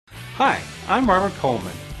Hi, I'm Robert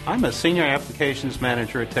Kollman. I'm a Senior Applications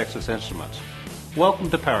Manager at Texas Instruments. Welcome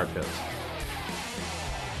to Power Tips.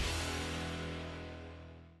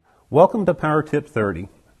 Welcome to Power Tip 30.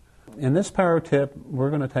 In this Power Tip, we're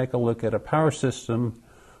going to take a look at a power system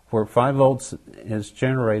where 5 volts is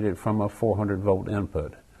generated from a 400 volt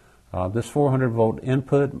input. This 400 volt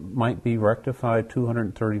input might be rectified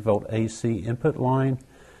 230 volt AC input line,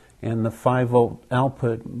 and the 5 volt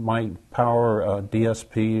output might power a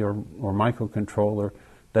DSP or microcontroller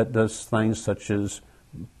that does things such as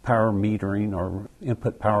power metering or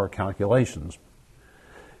input power calculations.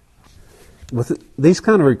 With these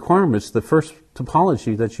kind of requirements, the first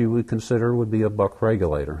topology that you would consider would be a buck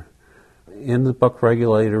regulator. In the buck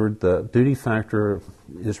regulator, the duty factor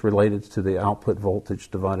is related to the output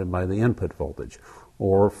voltage divided by the input voltage,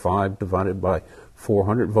 or 5 divided by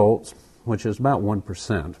 400 volts, which is about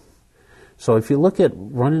 1%. So if you look at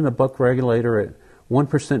running a buck regulator at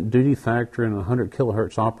 1% duty factor in a 100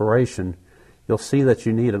 kilohertz operation, you'll see that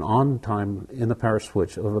you need an on time in the power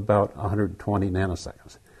switch of about 120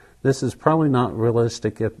 nanoseconds. This is probably not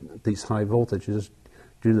realistic at these high voltages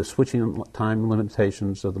due to the switching time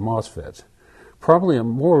limitations of the MOSFETs. Probably a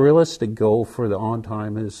more realistic goal for the on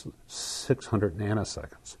time is 600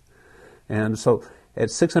 nanoseconds. And so at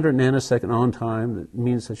 600 nanosecond on time, it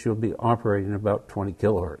means that you'll be operating about 20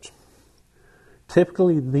 kilohertz.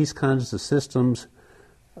 Typically, these kinds of systems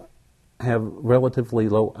have relatively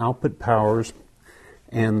low output powers,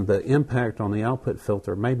 and the impact on the output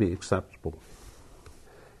filter may be acceptable.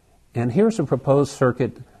 And here's a proposed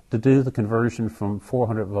circuit to do the conversion from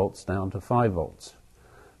 400 volts down to 5 volts.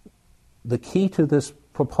 The key to this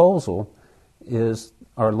proposal is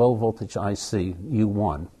our low voltage IC,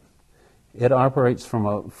 U1. It operates from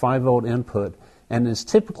a 5 volt input and is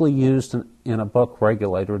typically used in a buck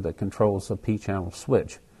regulator that controls a P-channel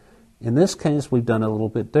switch. In this case, we've done it a little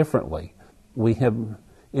bit differently. We have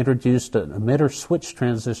introduced an emitter switch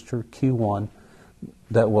transistor, Q1,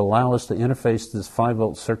 that will allow us to interface this 5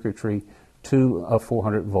 volt circuitry to a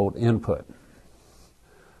 400 volt input.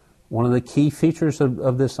 One of the key features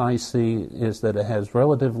of this IC is that it has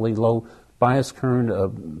relatively low bias current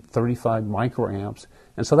of 35 microamps,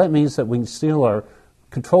 and so that means that we can steal our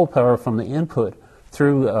control power from the input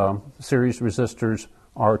through series resistors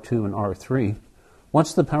R2 and R3.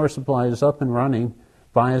 Once the power supply is up and running,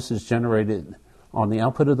 bias is generated on the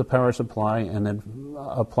output of the power supply and then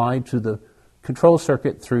applied to the control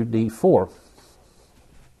circuit through D4.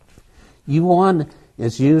 U1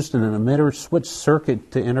 is used in an emitter switch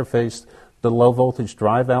circuit to interface the low voltage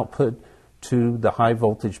drive output to the high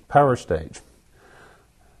voltage power stage.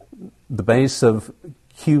 The base of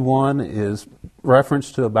Q1 is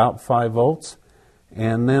referenced to about 5 volts,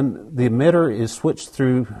 and then the emitter is switched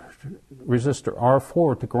through resistor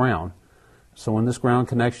R4 to ground. So when this ground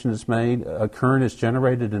connection is made, a current is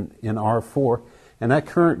generated in R4, and that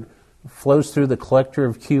current flows through the collector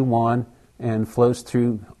of Q1 and flows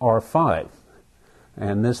through R5.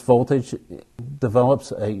 And this voltage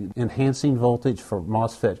develops an enhancing voltage for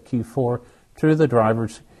MOSFET Q4 through the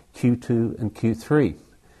drivers Q2 and Q3.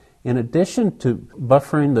 In addition to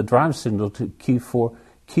buffering the drive signal to Q4,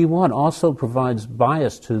 Q1 also provides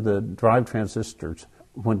bias to the drive transistors.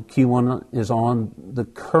 When Q1 is on, the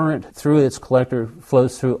current through its collector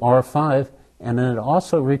flows through R5, and then it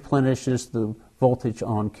also replenishes the voltage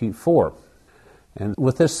on Q4. And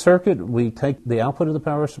with this circuit, we take the output of the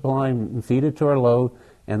power supply and feed it to our load,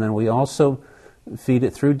 and then we also feed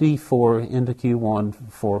it through D4 into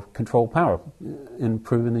Q1 for control power,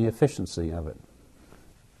 improving the efficiency of it.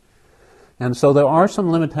 And so there are some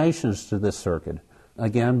limitations to this circuit.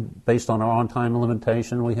 Again, based on our on-time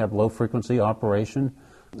limitation, we have low-frequency operation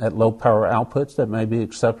at low power outputs that may be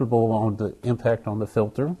acceptable on the impact on the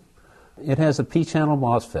filter. It has a P-channel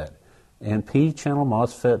MOSFET, and P-channel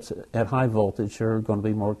MOSFETs at high voltage are going to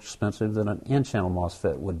be more expensive than an N-channel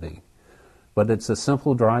MOSFET would be. But it's a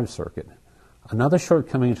simple drive circuit. Another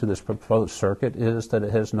shortcoming to this proposed circuit is that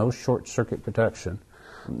it has no short circuit protection.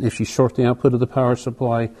 If you short the output of the power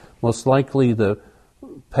supply, most likely the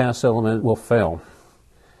pass element will fail.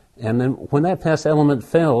 And then when that pass element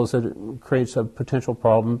fails, it creates a potential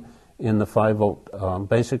problem in the 5 volt.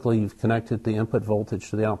 Basically, you've connected the input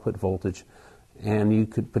voltage to the output voltage, and you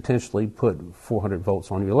could potentially put 400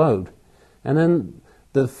 volts on your load. And then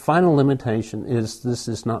the final limitation is this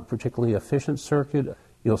is not particularly efficient circuit.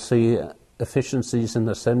 You'll see efficiencies in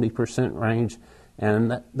the 70% range,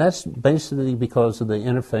 and that's basically because of the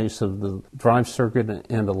interface of the drive circuit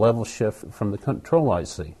and the level shift from the control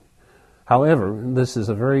IC. However, this is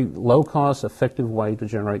a very low-cost, effective way to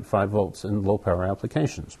generate 5 volts in low-power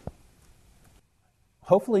applications.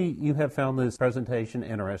 Hopefully you have found this presentation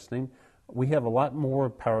interesting. We have a lot more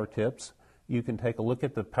power tips. You can take a look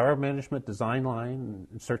at the Power Management DesignLine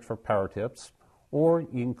and search for power tips, or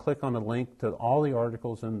you can click on a link to all the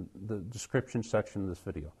articles in the description section of this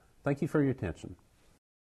video. Thank you for your attention.